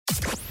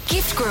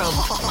Gift Grub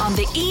on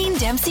the Ian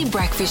Dempsey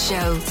Breakfast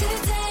Show.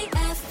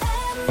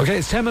 Okay,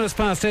 it's 10 minutes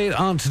past 8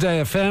 on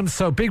Today FM.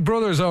 So Big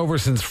Brother's over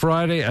since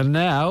Friday, and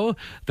now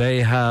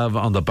they have,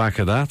 on the back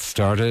of that,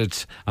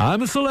 started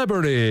I'm a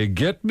Celebrity,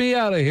 Get Me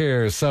Out of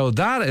Here. So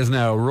that is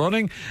now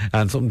running,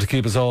 and something to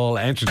keep us all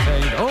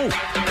entertained.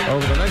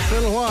 Over the next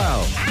little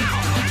while.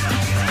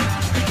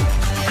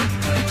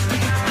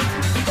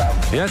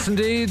 Yes,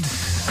 indeed.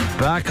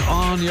 Back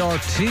on your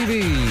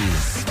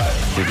TVs.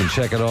 You can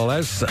check it all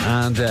out.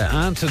 And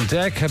Ant and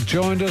Dec have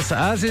joined us,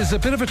 as is a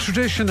bit of a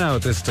tradition now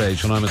at this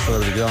stage when I'm a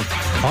Celebrity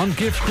on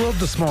Gift Grub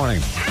this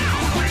morning.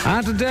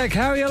 Ant and Dec,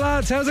 how are you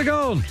lads? How's it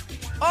going?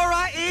 All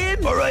right,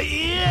 Ian. All right,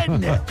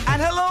 Ian.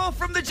 And hello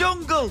from the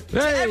jungle to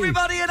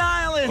everybody in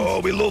Ireland. Oh,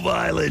 we love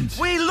Ireland.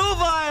 We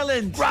love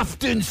Ireland.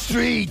 Grafton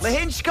Street. The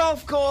Hinch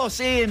Golf Course,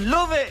 Ian.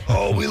 Love it.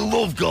 Oh, we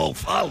love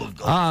golf. I love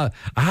golf.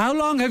 How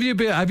long have you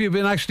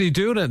been actually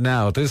doing it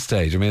now at this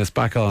stage? I mean, it's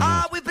back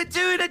on. We've been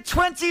doing it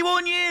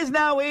 21 years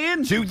now,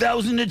 Ian.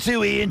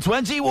 2002, Ian.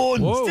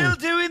 21. Whoa. Still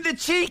doing the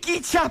cheeky,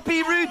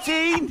 chappy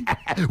routine.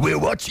 We're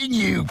watching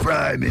you,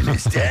 Prime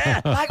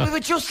Minister. Like we were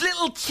just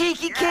little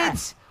cheeky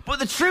kids. But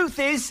the truth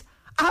is,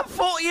 I'm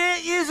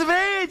 48 years of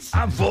age.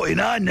 I'm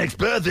 49 next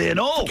birthday and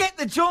all. Forget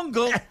the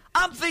jungle.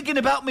 I'm thinking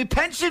about my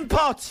pension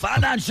pot.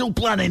 Financial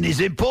planning is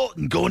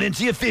important going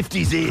into your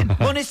 50s, Ian.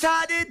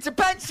 Undecided to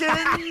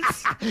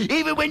pensions.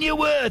 Even when you're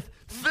worth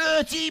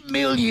 30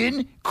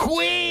 million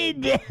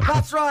quid.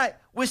 That's right.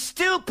 We're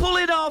still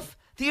pulling off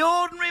the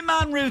ordinary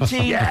man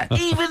routine,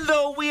 even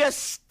though we are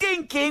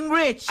stinking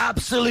rich.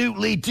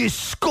 Absolutely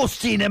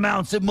disgusting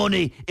amounts of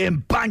money in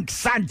Bank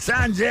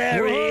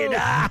Santander.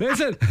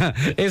 Listen,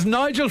 is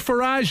Nigel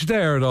Farage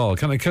there at all?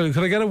 Can I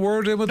get a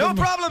word in with him? No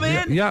problem,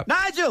 Ian. Yeah.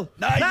 Nigel,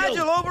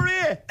 over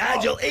here.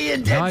 Nigel,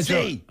 Ian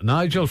Dempsey.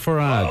 Nigel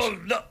Farage.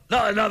 Oh,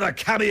 not another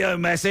cameo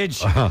message.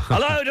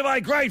 Hello to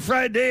my great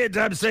friend Ian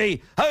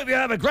Dempsey. Hope you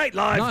have a great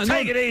life.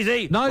 Take it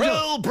easy. Nigel.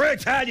 Rule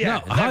Britannia.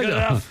 Is that good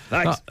enough?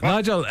 Thanks.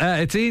 Nigel,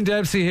 it's Ian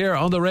Dempsey here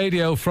on the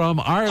radio from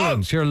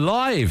Ireland. You're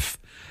live.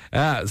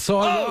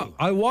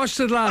 I watched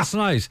it last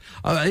night.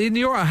 How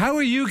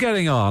are you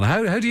getting on?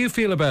 How do you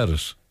feel about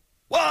it?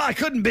 Well, I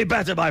couldn't be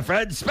better, my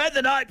friend. Spent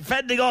the night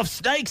fending off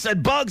snakes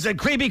and bugs and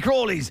creepy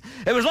crawlies.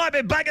 It was like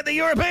being back at the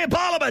European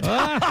Parliament,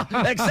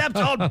 except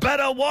on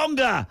better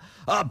Wonga.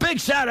 A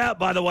big shout out,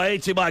 by the way,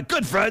 to my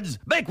good friends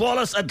Mick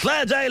Wallace and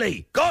Claire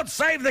Daly. God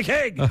save the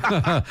king.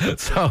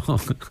 So,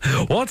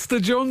 what's the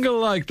jungle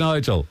like,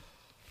 Nigel?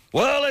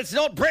 Well, it's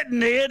not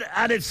Britain, Ian,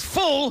 and it's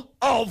full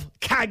of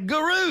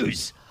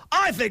kangaroos.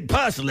 I think,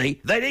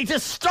 personally, they need to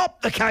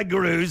stop the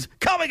kangaroos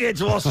coming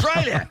into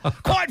Australia.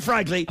 Quite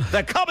frankly,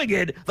 they're coming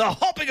in, they're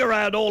hopping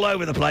around all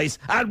over the place,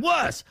 and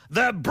worse,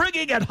 they're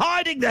bringing and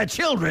hiding their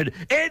children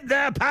in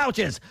their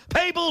pouches.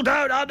 People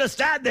don't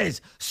understand this.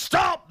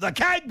 Stop the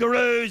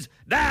kangaroos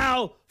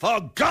now,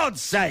 for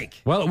God's sake.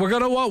 Well, we're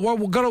gonna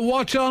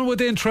watch on with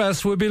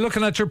interest. We'll be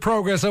looking at your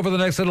progress over the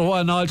next little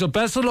while, Nigel.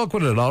 Best of luck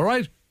with it, all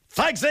right?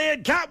 Thanks,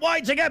 Ian. Can't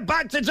wait to get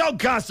back to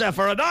Doncaster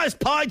for a nice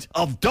pint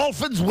of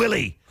Dolphins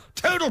Willy.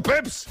 Toodle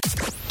pips.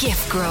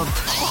 Gift Grub.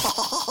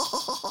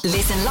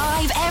 Listen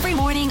live every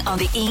morning on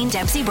the Ian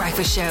Dempsey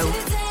Breakfast Show.